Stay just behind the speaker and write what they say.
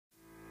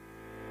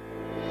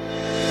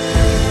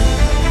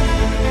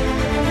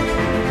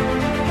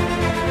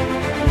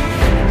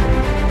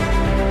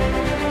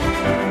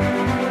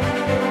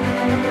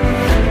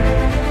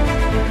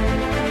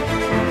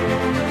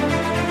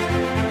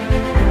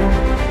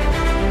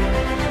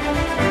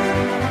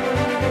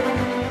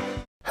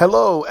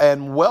Hello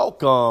and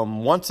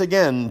welcome once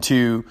again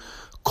to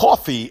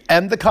Coffee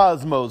and the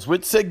Cosmos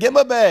with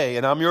Sagima Bay.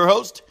 And I'm your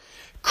host,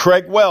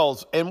 Craig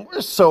Wells. And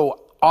we're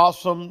so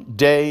awesome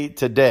day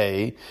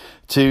today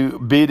to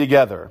be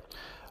together.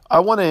 I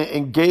want to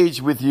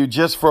engage with you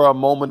just for a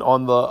moment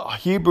on the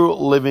Hebrew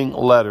Living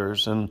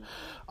Letters. And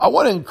I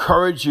want to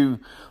encourage you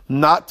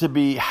not to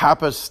be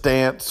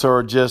happenstance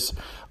or just,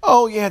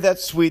 oh yeah,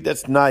 that's sweet,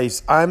 that's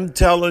nice. I'm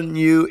telling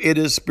you, it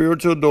is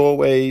spiritual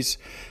doorways,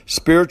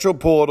 spiritual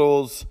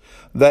portals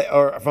that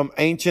are from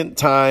ancient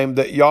time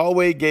that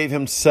Yahweh gave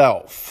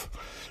himself.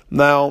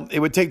 Now, it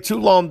would take too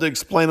long to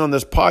explain on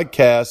this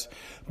podcast,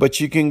 but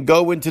you can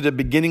go into the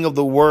beginning of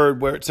the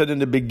word where it said in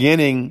the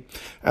beginning,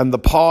 and the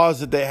pause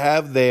that they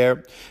have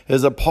there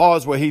is a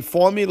pause where he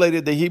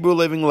formulated the Hebrew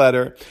Living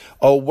Letter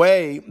a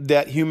way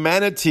that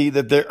humanity,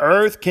 that the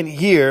earth can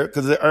hear,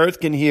 because the earth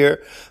can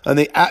hear and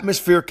the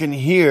atmosphere can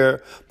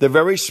hear the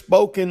very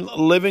spoken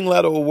living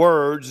letter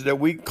words that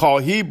we call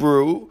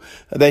Hebrew,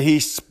 that he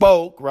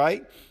spoke,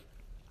 right,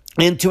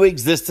 into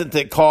existence,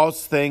 that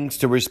caused things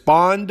to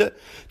respond,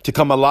 to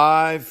come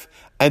alive,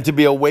 and to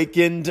be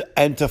awakened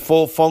and to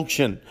full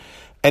function.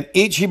 And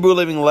each Hebrew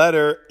Living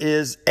Letter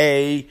is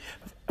a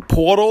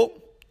portal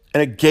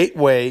and a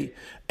gateway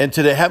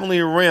into the heavenly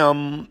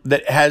realm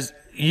that has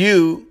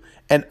you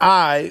and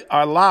I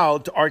are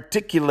allowed to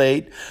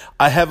articulate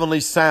a heavenly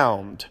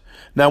sound.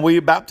 Now, we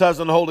baptize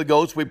in the Holy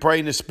Ghost. We pray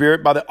in the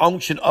Spirit by the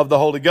unction of the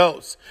Holy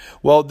Ghost.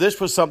 Well, this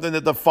was something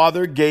that the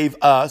Father gave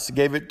us,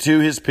 gave it to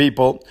his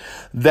people,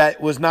 that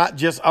was not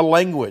just a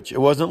language. It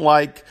wasn't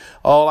like,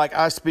 like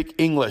I speak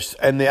English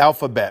and the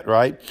alphabet,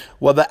 right?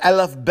 Well, the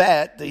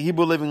alphabet, the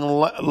Hebrew Living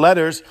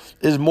Letters,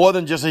 is more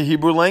than just a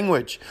Hebrew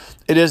language.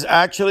 It is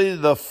actually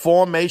the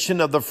formation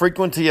of the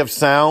frequency of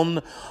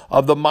sound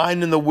of the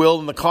mind and the will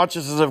and the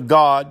consciousness of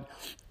God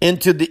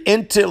into the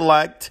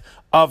intellect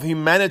of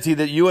humanity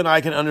that you and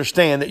I can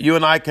understand, that you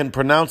and I can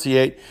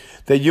pronunciate,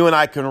 that you and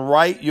I can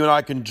write, you and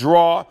I can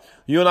draw,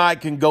 you and I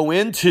can go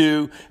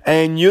into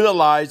and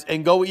utilize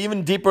and go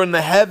even deeper in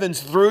the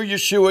heavens through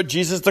Yeshua,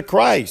 Jesus the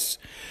Christ.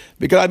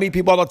 Because I meet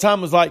people all the time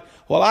who's like,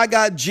 well, I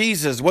got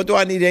Jesus. What do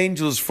I need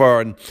angels for?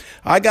 And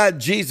I got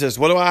Jesus.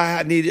 What do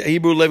I need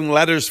Hebrew Living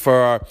Letters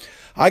for?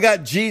 I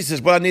got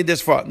Jesus. What I need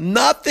this for?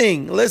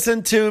 Nothing.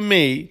 Listen to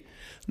me.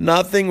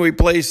 Nothing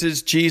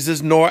replaces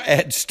Jesus nor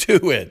adds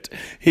to it.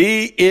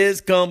 He is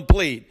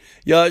complete.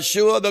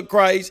 Yeshua the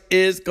Christ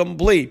is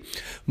complete.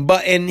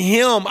 But in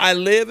him I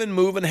live and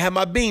move and have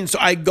my being. So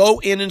I go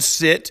in and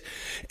sit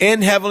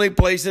in heavenly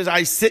places.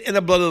 I sit in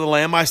the blood of the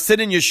Lamb. I sit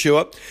in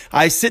Yeshua.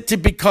 I sit to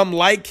become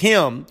like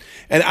him.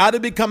 And out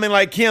of becoming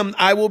like him,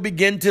 I will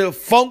begin to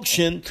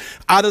function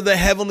out of the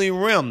heavenly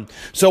realm.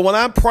 So when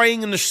I'm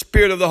praying in the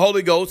Spirit of the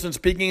Holy Ghost and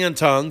speaking in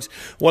tongues,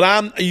 when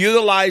I'm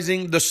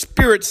utilizing the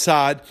Spirit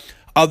side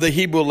of the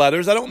Hebrew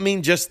letters, I don't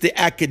mean just the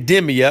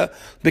academia,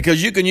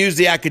 because you can use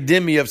the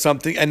academia of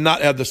something and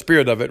not have the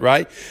spirit of it,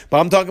 right? But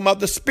I'm talking about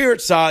the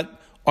spirit side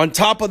on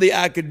top of the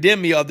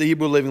academia of the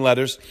Hebrew Living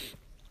Letters.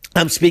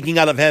 I'm speaking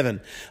out of heaven.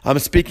 I'm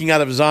speaking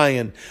out of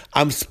Zion.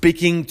 I'm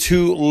speaking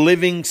to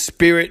living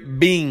spirit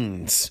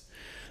beings.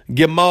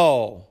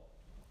 Gimel,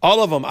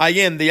 all of them.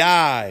 Ayin, the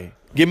eye.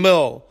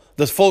 Gimel,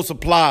 the full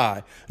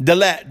supply.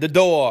 Dalet, the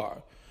door.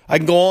 I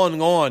can go on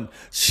and on.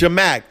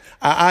 Shemak.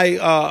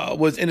 I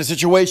was in a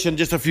situation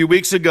just a few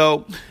weeks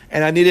ago,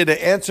 and I needed an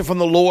answer from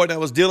the Lord. I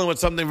was dealing with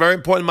something very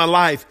important in my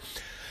life.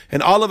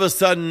 And all of a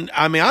sudden,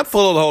 I'm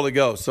full of the Holy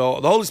Ghost. So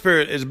the Holy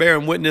Spirit is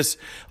bearing witness.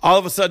 All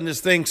of a sudden, this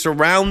thing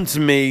surrounds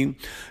me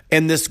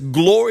in this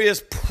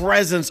glorious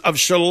presence of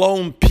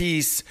shalom,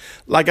 peace,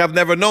 like I've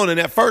never known. And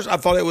at first, I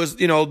thought it was,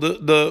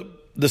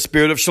 the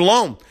spirit of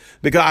shalom,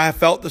 because I have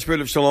felt the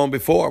spirit of shalom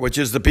before, which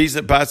is the peace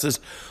that passes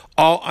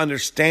all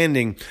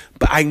understanding.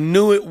 But I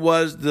knew it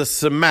was the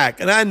Samak.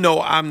 And I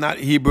know I'm not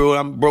Hebrew.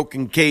 I'm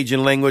broken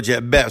Cajun language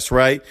at best,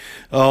 right?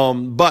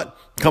 But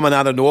coming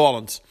out of New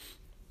Orleans.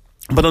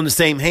 But on the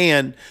same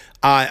hand,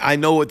 I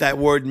know what that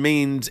word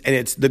means, and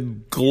it's the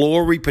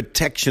glory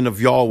protection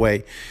of Yahweh.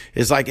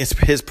 It's like it's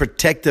his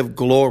protective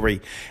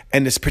glory.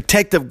 And this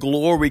protective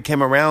glory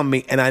came around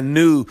me, and I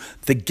knew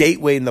the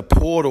gateway and the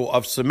portal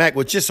of Samek,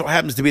 which just so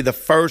happens to be the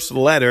first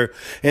letter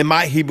in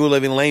my Hebrew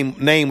Living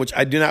name, which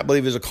I do not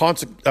believe is a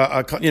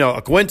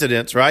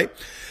coincidence, right?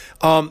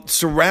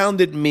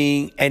 Surrounded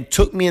me and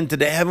took me into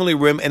the heavenly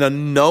realm and a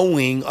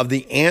knowing of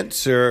the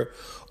answer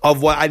of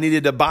what I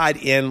needed to abide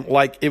in.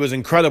 Like, it was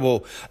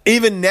incredible.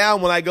 Even now,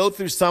 when I go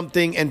through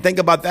something and think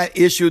about that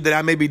issue that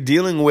I may be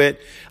dealing with,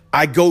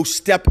 I go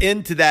step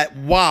into that.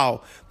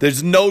 Wow,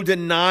 there's no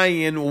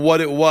denying what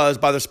it was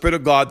by the Spirit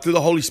of God through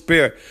the Holy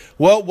Spirit.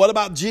 Well, what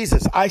about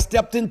Jesus? I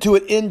stepped into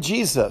it in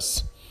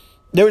Jesus.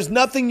 There is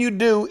nothing you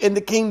do in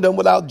the kingdom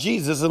without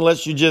Jesus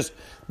unless you're just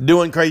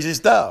doing crazy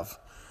stuff.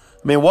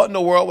 I mean, what in the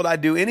world would I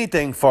do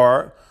anything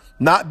for?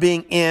 Not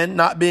being in,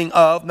 not being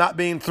of, not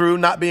being through,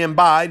 not being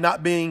by,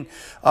 not being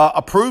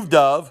approved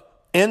of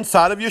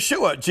inside of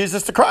Yeshua,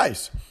 Jesus the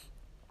Christ.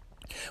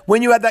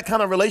 when you have that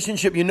kind of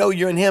relationship, you know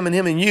you're in him and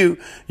him in you.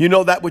 You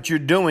know that what you're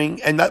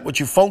doing and that what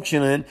you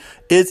function in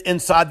is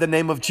inside the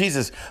name of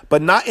Jesus.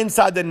 But not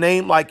inside the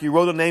name like you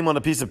wrote a name on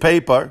a piece of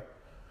paper.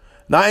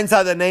 Not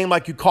inside the name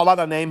like you call out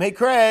a name. Hey,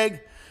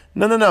 Craig.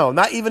 No.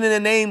 Not even in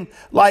a name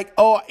like,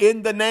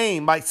 in the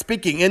name, like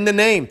speaking in the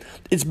name.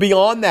 It's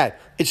beyond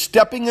that. It's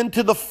stepping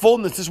into the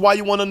fullness. This is why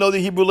you want to know the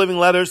Hebrew Living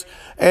Letters.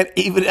 And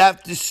even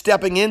after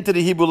stepping into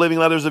the Hebrew Living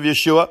Letters of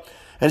Yeshua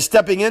and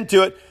stepping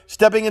into it,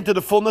 stepping into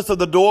the fullness of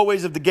the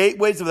doorways, of the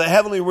gateways, of the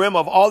heavenly rim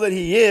of all that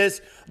he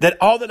is, that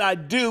all that I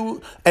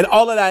do and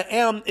all that I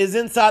am is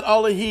inside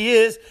all that he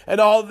is and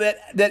all that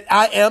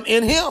I am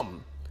in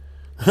him.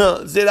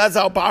 See, that's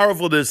how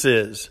powerful this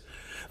is.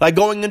 Like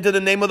going into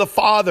the name of the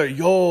Father,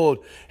 Yod,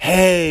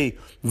 Hey,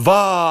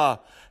 Va,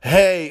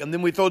 Hey. And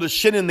then we throw the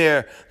Shin in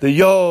there, the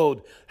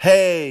Yod,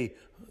 Hey,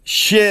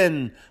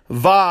 Shin,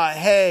 Va,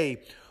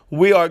 Hey.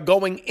 We are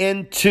going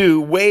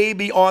into way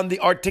beyond the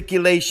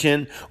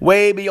articulation,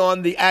 way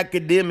beyond the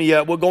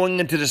academia. We're going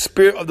into the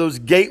spirit of those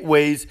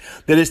gateways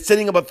that is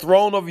sitting up a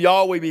throne of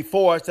Yahweh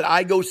before us, that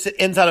I go sit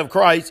inside of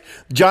Christ.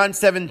 John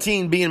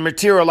 17 being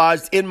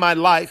materialized in my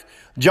life.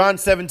 John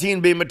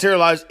 17 being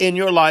materialized in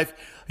your life.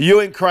 You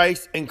in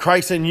Christ and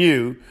Christ in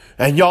you,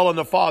 and y'all in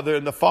the Father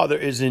and the Father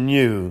is in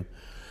you.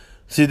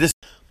 See this.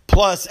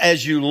 Plus,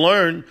 as you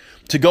learn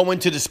to go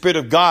into the Spirit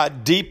of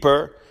God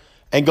deeper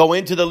and go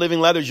into the living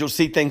letters, you'll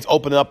see things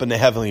open up in the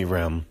heavenly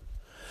realm.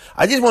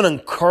 I just want to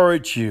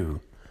encourage you.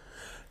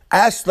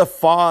 Ask the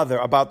Father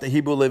about the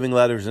Hebrew living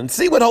letters and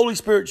see what Holy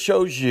Spirit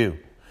shows you.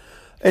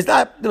 It's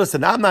not,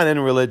 listen, I'm not in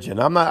religion.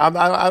 I'm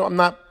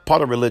not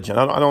part of religion.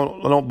 I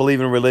don't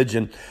believe in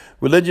religion.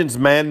 Religion's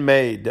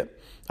man-made.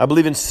 I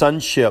believe in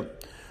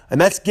sonship, and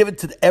that's given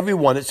to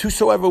everyone. It's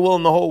whosoever will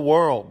in the whole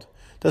world.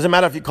 Doesn't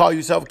matter if you call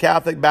yourself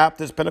Catholic,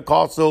 Baptist,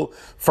 Pentecostal,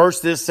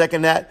 first this,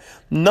 second that.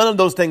 None of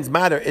those things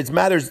matter. It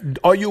matters,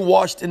 are you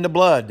washed in the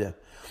blood?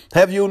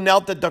 Have you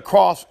knelt at the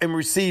cross and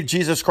received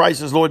Jesus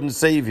Christ as Lord and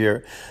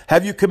Savior?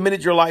 Have you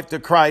committed your life to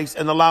Christ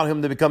and allowed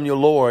him to become your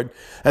Lord?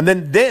 And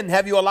then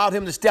have you allowed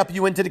him to step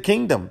you into the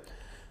kingdom?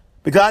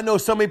 Because I know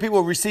so many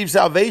people receive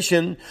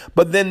salvation,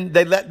 but then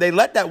they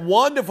let that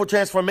wonderful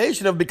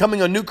transformation of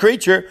becoming a new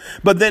creature,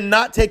 but then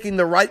not taking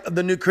the right of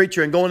the new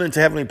creature and going into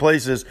heavenly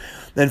places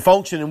and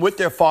functioning with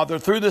their Father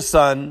through the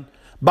Son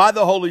by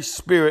the Holy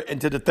Spirit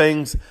into the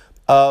things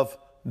of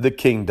the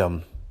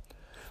kingdom.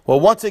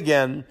 Well, once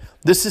again,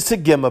 this is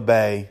Segima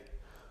Bay.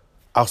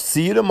 I'll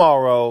see you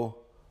tomorrow.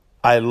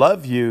 I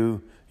love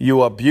you.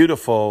 You are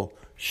beautiful.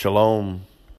 Shalom.